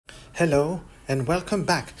Hello and welcome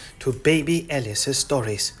back to Baby Alice's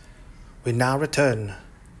Stories. We now return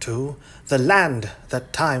to The Land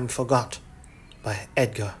That Time Forgot by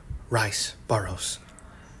Edgar Rice Burroughs.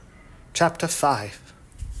 Chapter 5.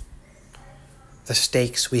 The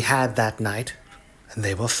steaks we had that night, and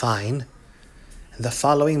they were fine, and the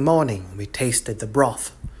following morning we tasted the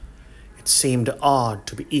broth. It seemed odd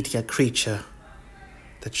to be eating a creature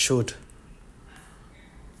that should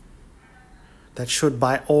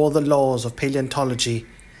by all the laws of paleontology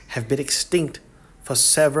have been extinct for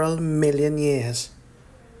several million years.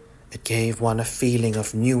 It gave one a feeling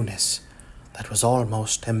of newness that was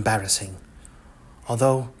almost embarrassing,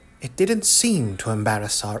 although it didn't seem to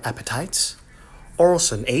embarrass our appetites.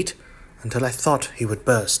 Orson ate until I thought he would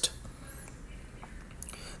burst.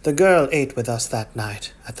 The girl ate with us that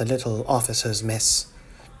night at the little officer's mess,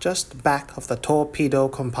 just back of the torpedo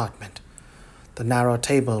compartment. The narrow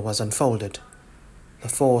table was unfolded. The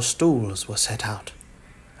 4 stools were set out,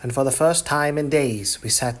 and for the first time in days we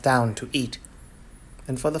sat down to eat,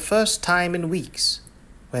 and for the first time in weeks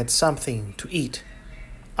we had something to eat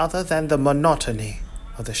other than the monotony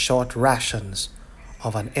of the short rations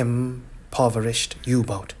of an impoverished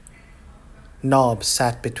U-boat. Nob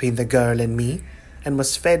sat between the girl and me and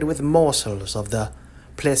was fed with morsels of the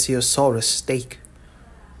plesiosaurus steak,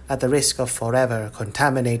 at the risk of forever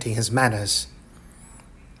contaminating his manners.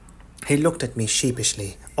 He looked at me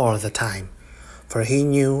sheepishly all the time, for he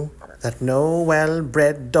knew that no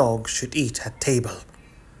well-bred dog should eat at table.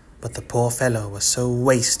 But the poor fellow was so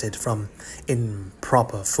wasted from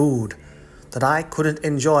improper food that I couldn't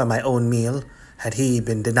enjoy my own meal had he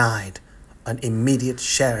been denied an immediate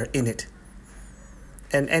share in it.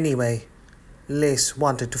 And anyway, Liz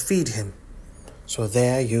wanted to feed him, so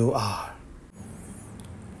there you are.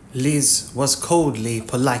 Liz was coldly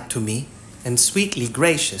polite to me and sweetly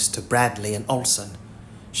gracious to Bradley and Olson.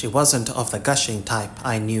 She wasn't of the gushing type,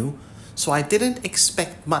 I knew, so I didn't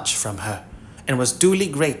expect much from her, and was duly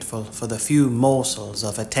grateful for the few morsels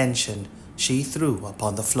of attention she threw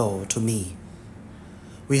upon the floor to me.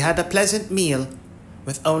 We had a pleasant meal,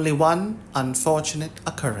 with only one unfortunate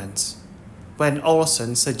occurrence, when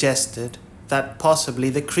Olson suggested that possibly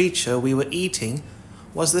the creature we were eating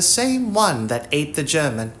was the same one that ate the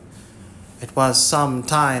German. It was some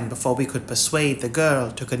time before we could persuade the girl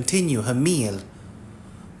to continue her meal,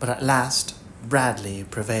 but at last Bradley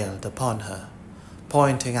prevailed upon her,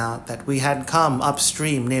 pointing out that we had come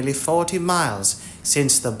upstream nearly 40 miles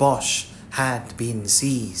since the Boche had been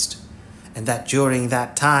seized, and that during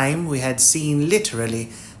that time we had seen literally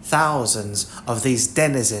thousands of these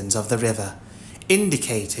denizens of the river,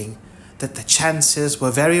 indicating that the chances were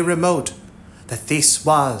very remote that this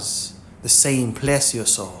was the same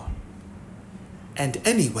plesiosaur. And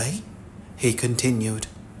anyway, he continued,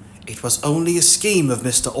 it was only a scheme of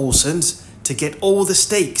Mr. Olson's to get all the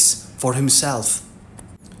steaks for himself.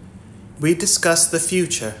 We discussed the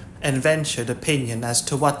future and ventured opinion as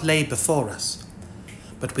to what lay before us,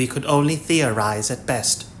 but we could only theorize at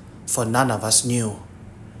best, for none of us knew.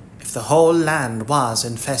 If the whole land was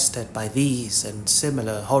infested by these and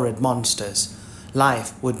similar horrid monsters,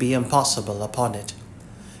 life would be impossible upon it,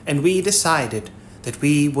 and we decided that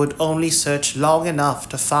we would only search long enough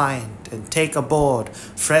to find and take aboard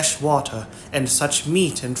fresh water and such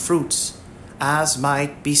meat and fruits as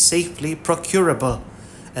might be safely procurable,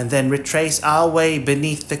 and then retrace our way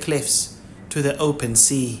beneath the cliffs to the open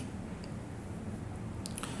sea.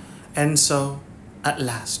 And so, at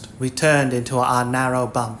last, we turned into our narrow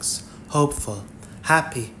bunks, hopeful,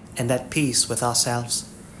 happy, and at peace with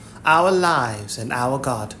ourselves, our lives and our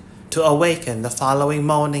God, to awaken the following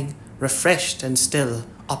morning refreshed and still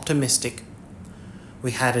optimistic. We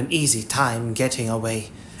had an easy time getting away,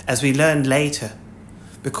 as we learned later,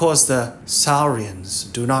 because the saurians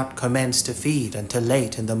do not commence to feed until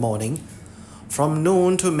late in the morning. From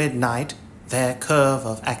noon to midnight, their curve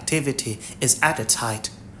of activity is at its height,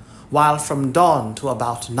 while from dawn to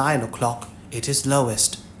about 9 o'clock it is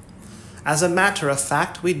lowest. As a matter of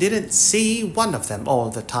fact, we didn't see one of them all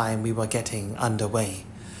the time we were getting underway,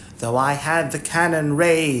 though I had the cannon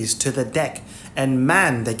raised to the deck and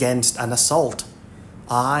manned against an assault.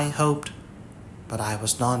 I hoped, but I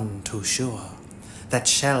was none too sure, that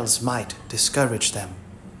shells might discourage them.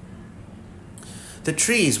 The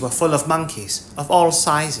trees were full of monkeys of all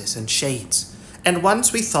sizes and shades, and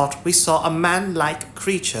once we thought we saw a man-like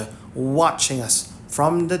creature watching us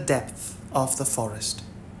from the depth of the forest.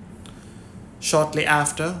 Shortly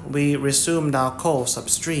after we resumed our course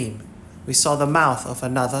upstream, we saw the mouth of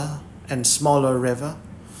another and smaller river.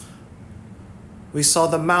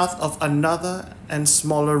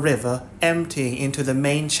 emptying into the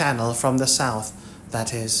main channel from the south,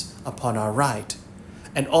 that is, upon our right,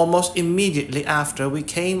 and almost immediately after we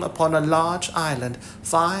came upon a large island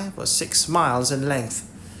 5 or 6 miles in length,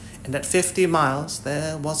 and at 50 miles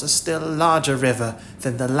there was a still larger river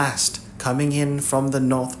than the last coming in from the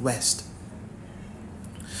northwest.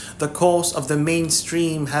 The course of the main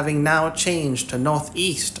stream having now changed to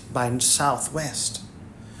northeast by southwest.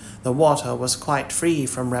 The water was quite free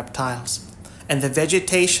from reptiles, and the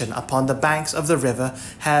vegetation upon the banks of the river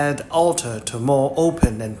had altered to more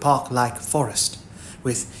open and park-like forest,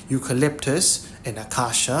 with eucalyptus and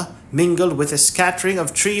acacia mingled with a scattering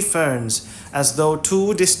of tree ferns, as though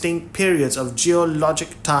 2 distinct periods of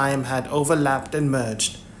geologic time had overlapped and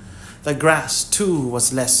merged. The grass, too,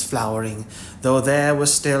 was less flowering, though there were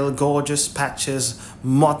still gorgeous patches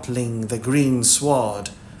mottling the green sward,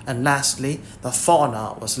 and lastly, the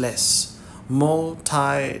fauna was less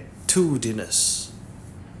multitudinous.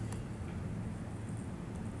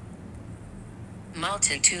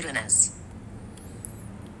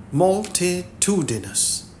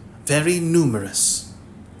 Multitudinous, very numerous.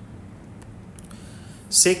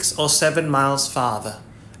 6 or 7 miles farther,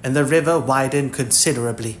 and the river widened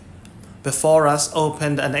considerably. Before us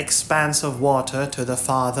opened an expanse of water to the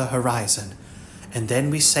farther horizon, and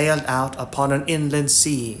then we sailed out upon an inland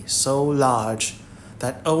sea so large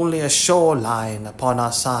that only a shoreline upon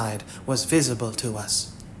our side was visible to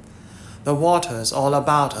us. The waters all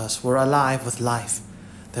about us were alive with life.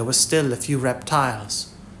 There were still a few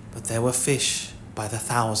reptiles, but there were fish by the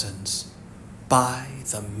thousands, by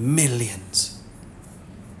the millions.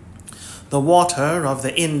 The water of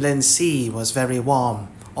the inland sea was very warm,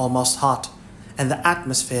 almost hot, and the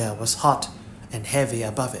atmosphere was hot and heavy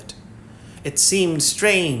above it. It seemed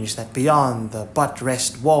strange that beyond the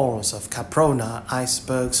buttressed walls of Caprona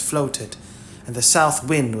icebergs floated, and the south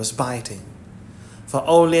wind was biting, for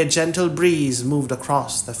only a gentle breeze moved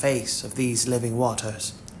across the face of these living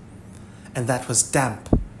waters, and that was damp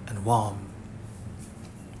and warm.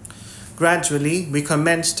 Gradually we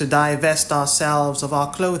commenced to divest ourselves of our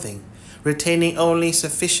clothing, retaining only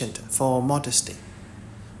sufficient for modesty.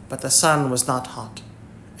 But the sun was not hot.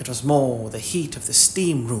 It was more the heat of the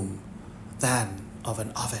steam room than of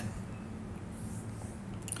an oven.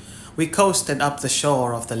 We coasted up the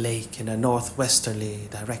shore of the lake in a northwesterly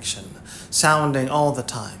direction, sounding all the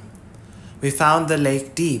time. We found the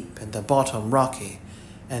lake deep and the bottom rocky,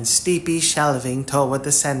 and steeply shelving toward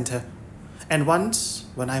the center, and once,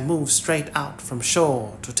 when I moved straight out from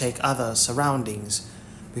shore to take other surroundings,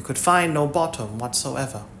 we could find no bottom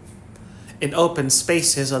whatsoever. In open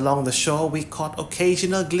spaces along the shore we caught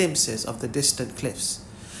occasional glimpses of the distant cliffs,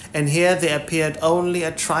 and here they appeared only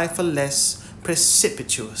a trifle less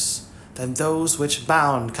precipitous than those which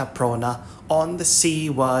bound Caprona on the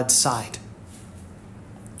seaward side.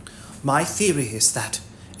 My theory is that,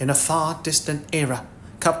 in a far distant era,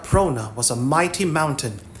 Caprona was a mighty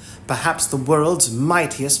mountain. Perhaps the world's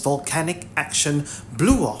mightiest volcanic action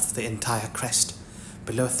blew off the entire crest,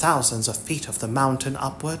 below thousands of feet of the mountain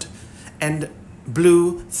upward, and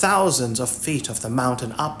blew thousands of feet of the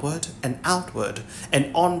mountain upward and outward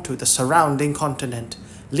and onto the surrounding continent,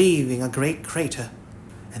 leaving a great crater.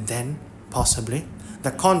 And then, possibly,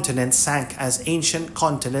 the continent sank as ancient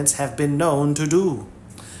continents have been known to do,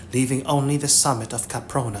 leaving only the summit of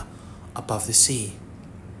Caprona above the sea.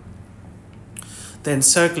 The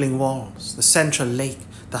encircling walls, the central lake,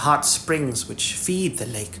 the hot springs which feed the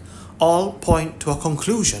lake, all point to a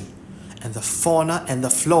conclusion, and the fauna and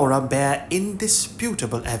the flora bear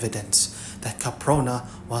indisputable evidence that Caprona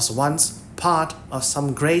was once part of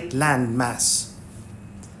some great land mass.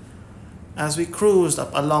 As we cruised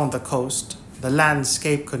up along the coast, the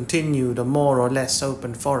landscape continued a more or less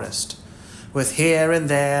open forest, with here and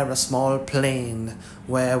there a small plain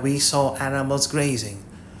where we saw animals grazing.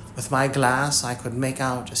 With my glass I could make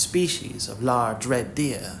out a species of large red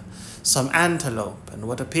deer, some antelope, and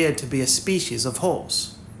what appeared to be a species of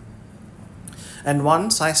horse. And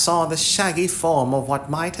once I saw the shaggy form of what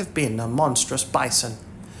might have been a monstrous bison.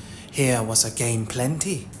 Here was a game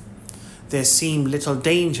plenty. There seemed little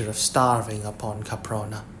danger of starving upon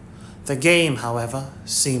Caprona. The game, however,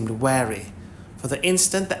 seemed wary, for the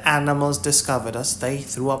instant the animals discovered us, they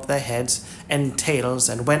threw up their heads and tails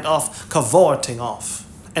and went cavorting off.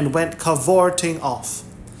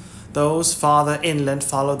 Those farther inland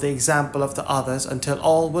followed the example of the others until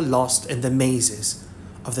all were lost in the mazes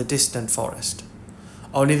of the distant forest.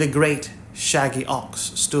 Only the great, shaggy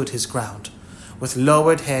ox stood his ground. With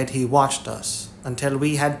lowered head he watched us until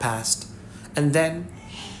we had passed, and then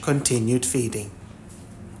continued feeding.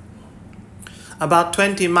 About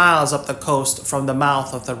 20 miles up the coast from the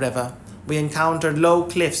mouth of the river, we encountered low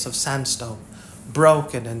cliffs of sandstone,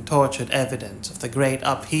 broken and tortured evidence of the great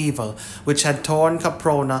upheaval which had torn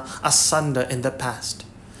Caprona asunder in the past,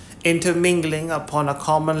 intermingling upon a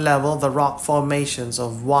common level the rock formations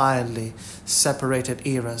of wildly separated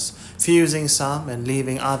eras, fusing some and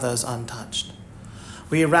leaving others untouched.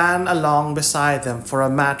 We ran along beside them for a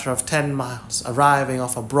matter of 10 miles, arriving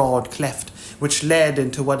off a broad cleft which led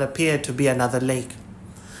into what appeared to be another lake.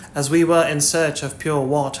 As we were in search of pure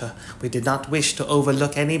water, we did not wish to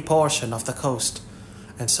overlook any portion of the coast,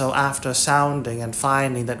 and so after sounding and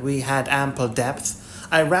finding that we had ample depth,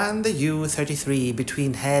 I ran the U-33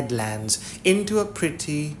 between headlands into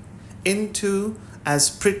as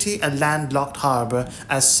pretty a landlocked harbor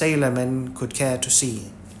as sailormen could care to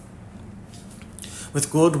see,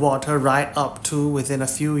 with good water right up to within a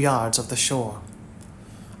few yards of the shore.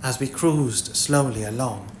 As we cruised slowly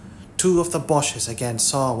along, 2 of the Boches again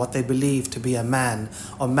saw what they believed to be a man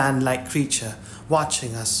or man-like creature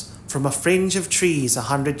watching us from a fringe of trees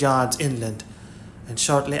 100 yards inland, and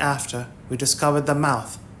shortly after we discovered the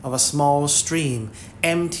mouth of a small stream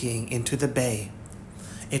emptying into the bay.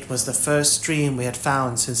 It was the first stream we had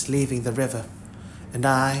found since leaving the river, and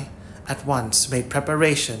I at once made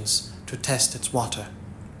preparations to test its water.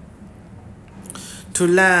 To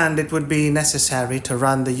land, it would be necessary to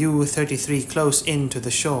run the U-33 close in to the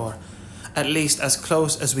shore, at least as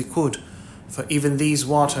close as we could, for even these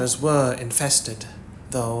waters were infested,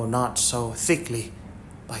 though not so thickly,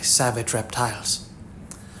 by savage reptiles.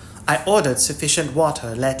 I ordered sufficient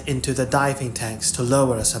water let into the diving tanks to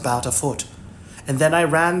lower us about a foot, and then I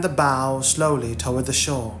ran the bow slowly toward the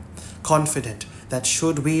shore, confident that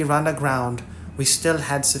should we run aground, we still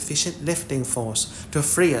had sufficient lifting force to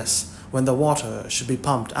free us when the water should be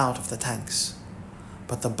pumped out of the tanks.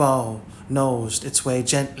 But the bow nosed its way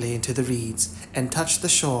gently into the reeds and touched the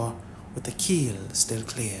shore with the keel still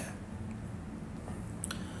clear.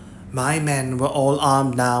 My men were all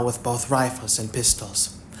armed now with both rifles and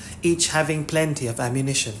pistols, each having plenty of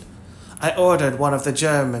ammunition. I ordered one of the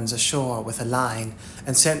Germans ashore with a line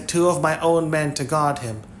and sent 2 of my own men to guard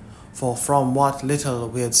him, for from what little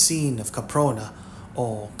we had seen of Caprona,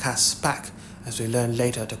 or Caspak, as we learned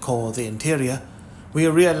later to call the interior, we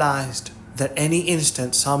realized that any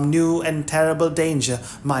instant some new and terrible danger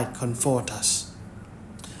might confront us.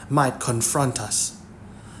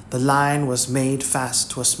 The line was made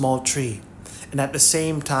fast to a small tree, and at the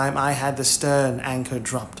same time I had the stern anchor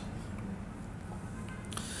dropped.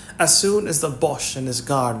 As soon as the Boche and his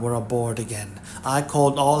guard were aboard again, I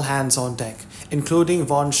called all hands on deck, including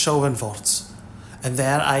von Schoenvorts, and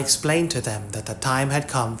there I explained to them that the time had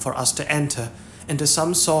come for us to enter into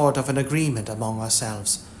some sort of an agreement among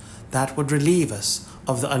ourselves that would relieve us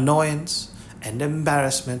of the annoyance and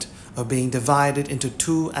embarrassment of being divided into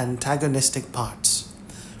 2 antagonistic parts,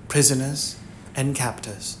 prisoners and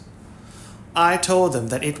captors. I told them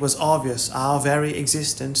that it was obvious our very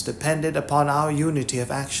existence depended upon our unity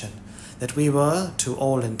of action, that we were, to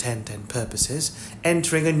all intent and purposes,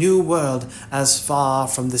 entering a new world as far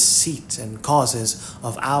from the seat and causes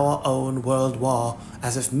of our own world war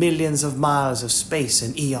as if millions of miles of space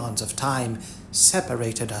and eons of time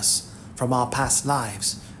separated us from our past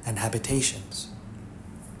lives and habitations.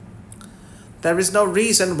 There is no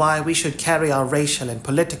reason why we should carry our racial and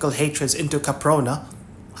political hatreds into Caprona,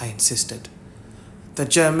 I insisted. The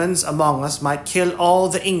Germans among us might kill all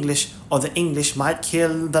the English, or the English might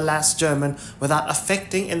kill the last German without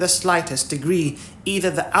affecting in the slightest degree either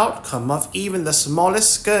the outcome of even the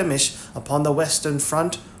smallest skirmish upon the Western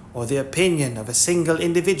Front or the opinion of a single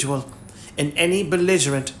individual in any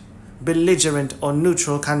belligerent or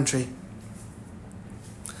neutral country.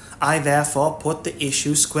 I therefore put the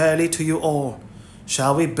issue squarely to you all.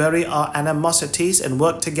 Shall we bury our animosities and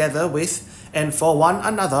work together with and for one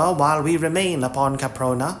another while we remain upon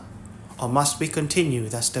Caprona? Or must we continue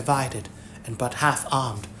thus divided and but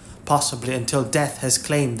half-armed, possibly until death has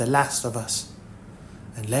claimed the last of us?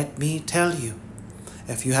 And let me tell you,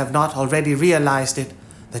 if you have not already realized it,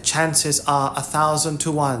 the chances are 1,000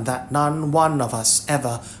 to 1 that none one of us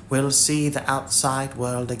ever will see the outside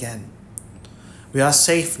world again. We are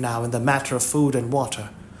safe now in the matter of food and water.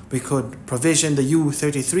 We could provision the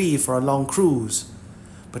U-33 for a long cruise,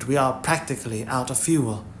 but we are practically out of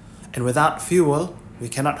fuel, and without fuel we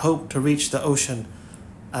cannot hope to reach the ocean,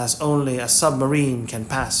 as only a submarine can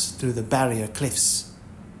pass through the barrier cliffs.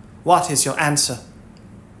 What is your answer?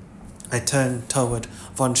 I turned toward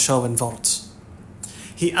von Schoenvorts.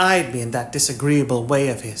 He eyed me in that disagreeable way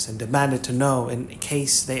of his and demanded to know, in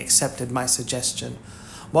case they accepted my suggestion,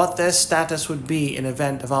 what their status would be in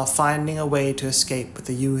event of our finding a way to escape with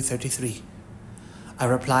the U-33. I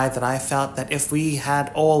replied that I felt that if we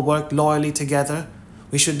had all worked loyally together,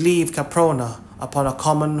 we should leave Caprona upon a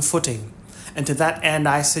common footing, and to that end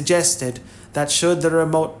I suggested that should the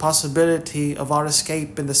remote possibility of our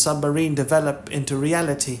escape in the submarine develop into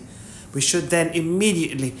reality, we should then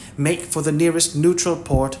immediately make for the nearest neutral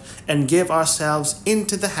port and give ourselves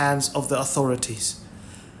into the hands of the authorities,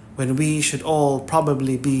 when we should all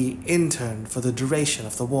probably be interned for the duration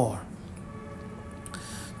of the war.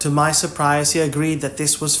 To my surprise, he agreed that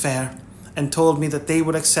this was fair, and told me that they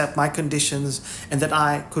would accept my conditions and that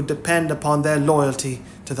I could depend upon their loyalty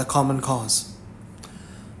to the common cause.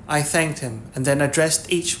 I thanked him and then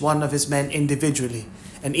addressed each one of his men individually,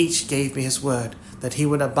 and each gave me his word that he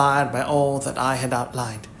would abide by all that I had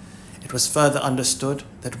outlined. It was further understood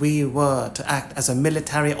that we were to act as a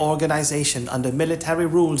military organization under military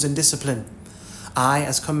rules and discipline. I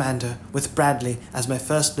as commander, with Bradley as my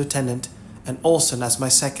first lieutenant, and Olsen as my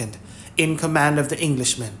second, in command of the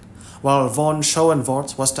Englishmen, while von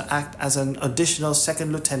Schoenvorts was to act as an additional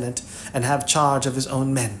second lieutenant and have charge of his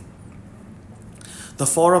own men. The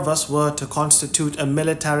four of us were to constitute a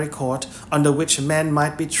military court under which men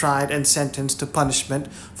might be tried and sentenced to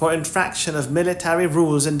punishment for infraction of military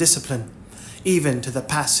rules and discipline, even to the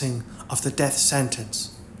passing of the death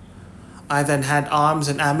sentence. I then had arms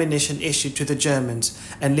and ammunition issued to the Germans,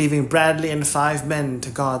 and leaving Bradley and 5 men to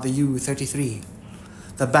guard the U-33.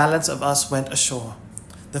 The balance of us went ashore.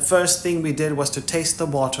 The first thing we did was to taste the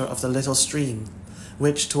water of the little stream,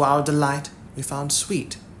 which, to our delight, we found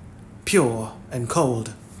sweet, pure, and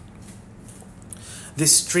cold.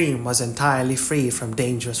 This stream was entirely free from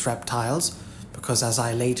dangerous reptiles, because as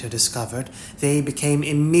I later discovered, they became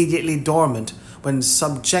immediately dormant when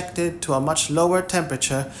subjected to a much lower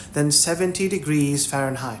temperature than 70 degrees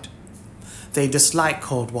Fahrenheit. They dislike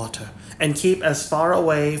cold water and keep as far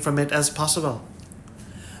away from it as possible.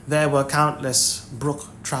 There were countless brook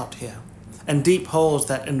trout here, and deep holes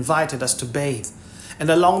that invited us to bathe, and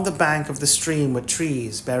along the bank of the stream were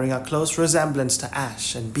trees bearing a close resemblance to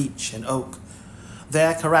ash and beech and oak,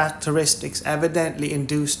 their characteristics evidently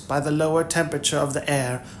induced by the lower temperature of the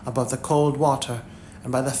air above the cold water,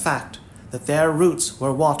 and by the fact that their roots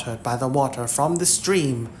were watered by the water from the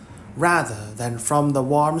stream rather than from the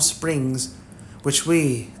warm springs which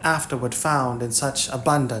we afterward found in such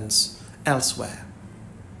abundance elsewhere.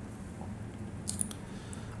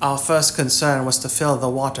 Our first concern was to fill the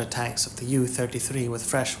water tanks of the U-33 with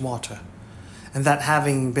fresh water, and that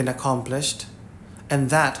having been accomplished,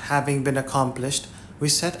 we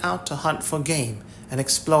set out to hunt for game and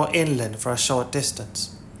explore inland for a short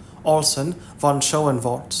distance. Olsen, von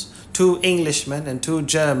Schoenvorts, 2 Englishmen and 2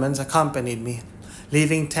 Germans accompanied me,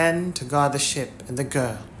 leaving 10 to guard the ship and the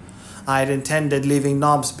girl. I had intended leaving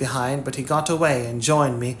Nobbs behind, but he got away and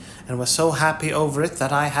joined me, and was so happy over it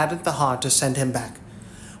that I hadn't the heart to send him back.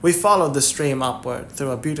 We followed the stream upward through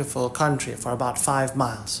a beautiful country for about 5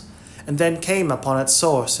 miles, and then came upon its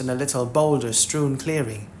source in a little boulder-strewn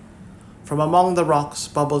clearing. From among the rocks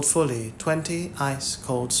bubbled fully 20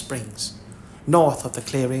 ice-cold springs. North of the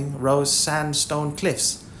clearing rose sandstone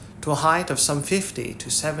cliffs to a height of some 50 to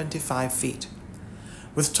 75 feet,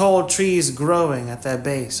 with tall trees growing at their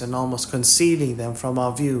base and almost concealing them from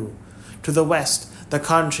our view. To the west, the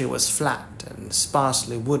country was flat and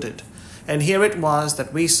sparsely wooded, and here it was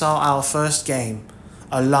that we saw our first game,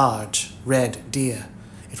 a large red deer.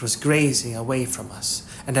 It was grazing away from us,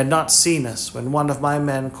 and had not seen us when one of my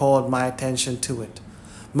men called my attention to it,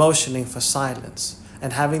 motioning for silence,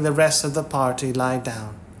 and having the rest of the party lie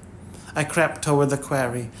down. I crept toward the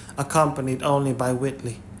quarry, accompanied only by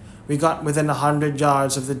Whitley. We got within 100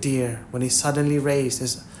 yards of the deer when he suddenly raised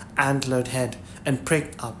his antlered head and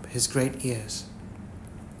pricked up his great ears.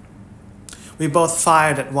 We both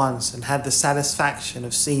fired at once and had the satisfaction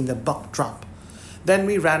of seeing the buck drop. Then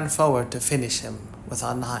we ran forward to finish him with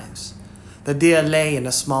our knives. The deer lay in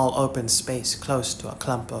a small open space close to a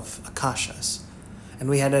clump of acacias, and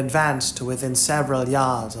we had advanced to within several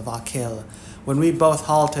yards of our kill when we both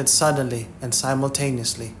halted suddenly and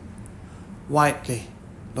simultaneously. Whiteley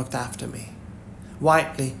looked after me.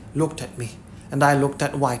 Whiteley looked at me, and I looked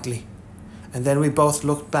at Whiteley, and then we both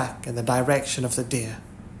looked back in the direction of the deer.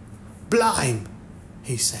 "Blime!"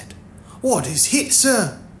 he said. "What is hit,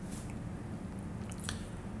 sir?"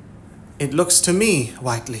 "It looks to me,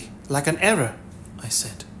 Whiteley, like an error," I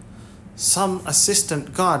said. "Some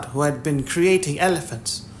assistant god who had been creating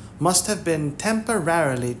elephants must have been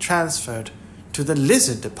temporarily transferred to the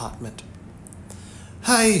lizard department."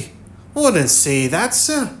 "I wouldn't say that,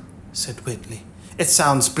 sir," said Whitley. "It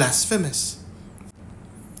sounds blasphemous."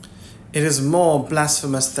 "It is more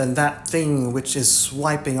blasphemous than that thing which is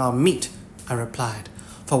swiping our meat," I replied,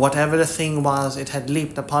 For whatever the thing was, it had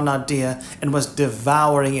leaped upon our deer and was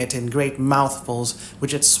devouring it in great mouthfuls,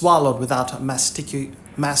 which it swallowed without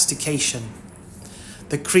mastication.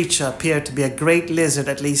 The creature appeared to be a great lizard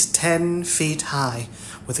at least 10 feet high,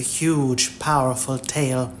 with a huge, powerful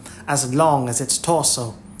tail as long as its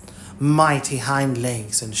torso, mighty hind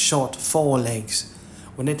legs and short forelegs.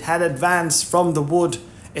 When it had advanced from the wood,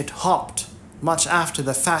 it hopped, much after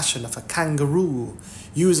the fashion of a kangaroo,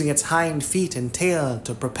 using its hind feet and tail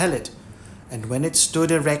to propel it, and when it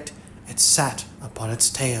stood erect, it sat upon its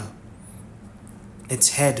tail. Its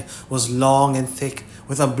head was long and thick,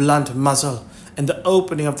 with a blunt muzzle, and the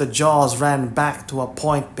opening of the jaws ran back to a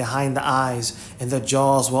point behind the eyes, and the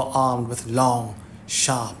jaws were armed with long,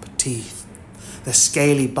 sharp teeth. The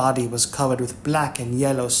scaly body was covered with black and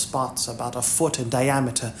yellow spots about a foot in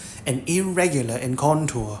diameter and irregular in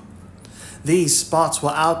contour. These spots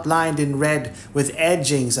were outlined in red with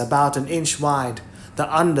edgings about an inch wide.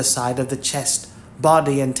 The underside of the chest,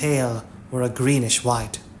 body and tail were a greenish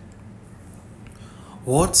white.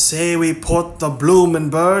 "What say we put the bloomin'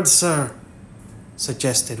 bird, sir?"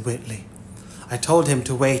 suggested Whitley. I told him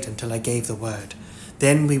to wait until I gave the word.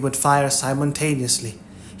 Then we would fire simultaneously,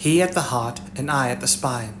 he at the heart and I at the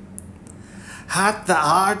spine. "At the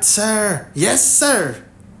heart, sir! Yes, sir!"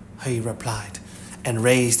 he replied, and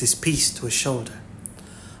raised his piece to his shoulder.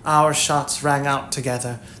 Our shots rang out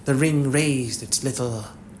together. The thing raised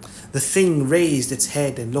its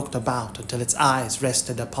head and looked about until its eyes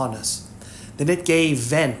rested upon us. Then it gave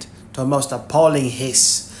vent to a most appalling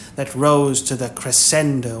hiss that rose to the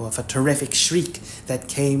crescendo of a terrific shriek that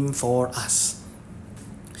came for us.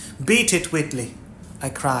 "Beat it, Whitley!" I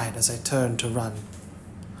cried as I turned to run.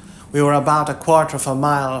 We were about a quarter of a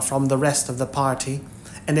mile from the rest of the party,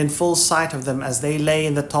 and in full sight of them as they lay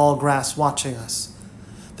in the tall grass watching us.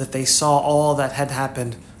 That they saw all that had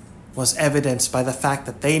happened was evidenced by the fact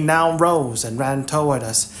that they now rose and ran toward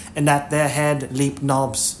us, and at their head leaped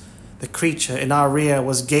Nobbs. The creature in our rear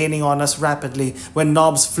was gaining on us rapidly when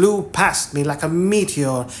Nobbs flew past me like a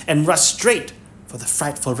meteor and rushed straight for the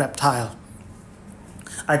frightful reptile.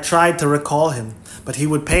 I tried to recall him, but he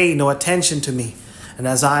would pay no attention to me, and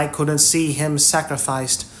as I couldn't see him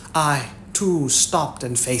sacrificed, I, too, stopped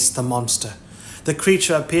and faced the monster. The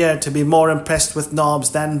creature appeared to be more impressed with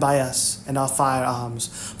Nobbs than by us and our firearms,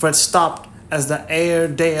 for it stopped as the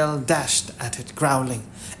Airedale dashed at it, growling,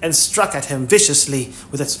 and struck at him viciously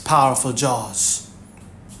with its powerful jaws.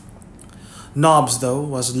 Nobbs, though,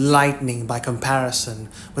 was lightning by comparison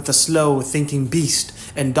with the slow-thinking beast,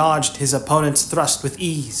 and dodged his opponent's thrust with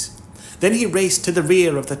ease. Then he raced to the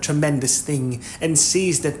rear of the tremendous thing and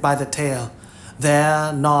seized it by the tail.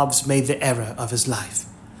 There Nobbs made the error of his life.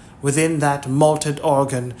 Within that molted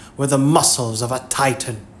organ were the muscles of a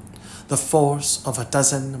titan, the force of a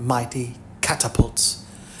dozen mighty catapults,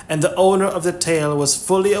 and the owner of the tail was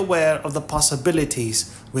fully aware of the possibilities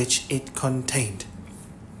which it contained.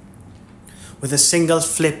 With a single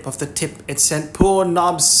flip of the tip, it sent poor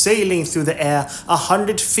Nobbs sailing through the air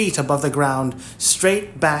 100 feet above the ground,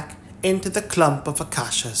 straight back into the clump of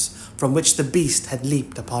acacias from which the beast had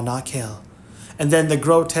leaped upon our kill, and then the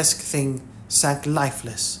grotesque thing sank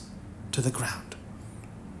lifeless to the ground.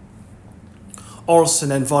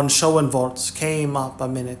 Olsen and von Schoenvorts came up a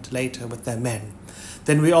minute later with their men.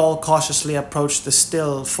 Then we all cautiously approached the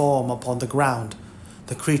still form upon the ground.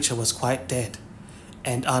 The creature was quite dead,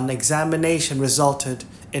 and on examination resulted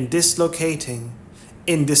in disclosing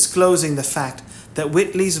the fact that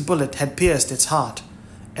Whitley's bullet had pierced its heart,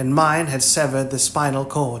 and mine had severed the spinal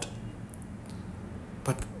cord.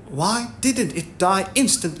 "But why didn't it die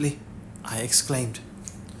instantly?" I exclaimed.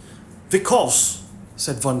 "Because,"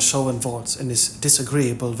 said von Schoenvorts in his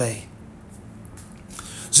disagreeable way,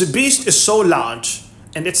 "the beast is so large,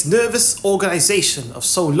 and its nervous organization of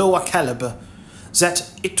so low a caliber, that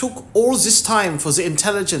it took all this time for the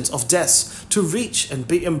intelligence of death to reach and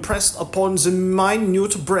be impressed upon the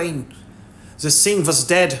minute brain. The thing was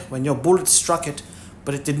dead when your bullet struck it,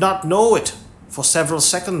 but it did not know it for several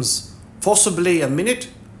seconds, possibly a minute.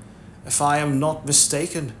 If I am not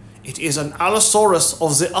mistaken, it is an Allosaurus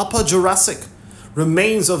of the Upper Jurassic,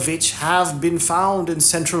 remains of which have been found in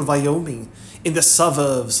central Wyoming, in the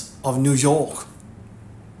suburbs of New York."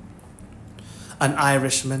 An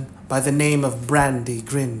Irishman by the name of Brady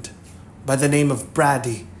grinned.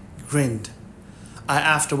 I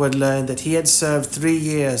afterward learned that he had served 3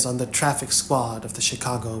 years on the traffic squad of the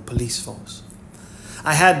Chicago police force.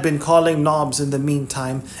 I had been calling Nobbs in the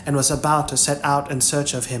meantime, and was about to set out in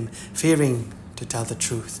search of him, fearing, to tell the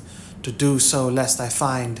truth, to do so lest I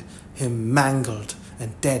find him mangled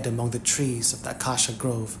and dead among the trees of the acacia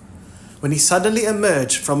grove, when he suddenly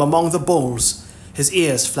emerged from among the boles, his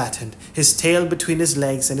ears flattened, his tail between his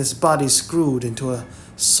legs, and his body screwed into a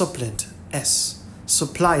suppliant S.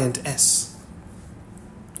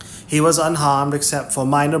 He was unharmed except for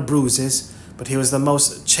minor bruises, but he was the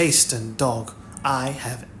most chastened dog I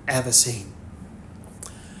have ever seen.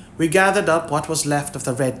 We gathered up what was left of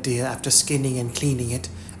the red deer after skinning and cleaning it,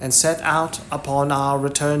 and set out upon our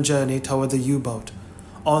return journey toward the U-boat.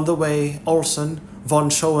 On the way, Olsen, von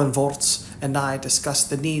Schoenvorts, and I discussed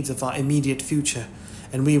the needs of our immediate future,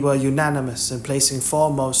 and we were unanimous in placing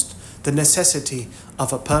foremost the necessity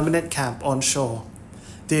of a permanent camp on shore.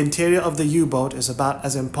 The interior of the U-boat is about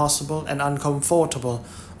as impossible and uncomfortable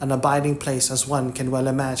an abiding place as one can well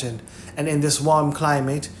imagine, and in this warm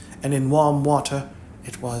climate and in warm water,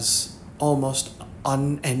 it was almost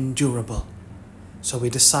unendurable. So we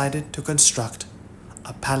decided to construct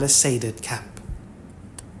a palisaded camp.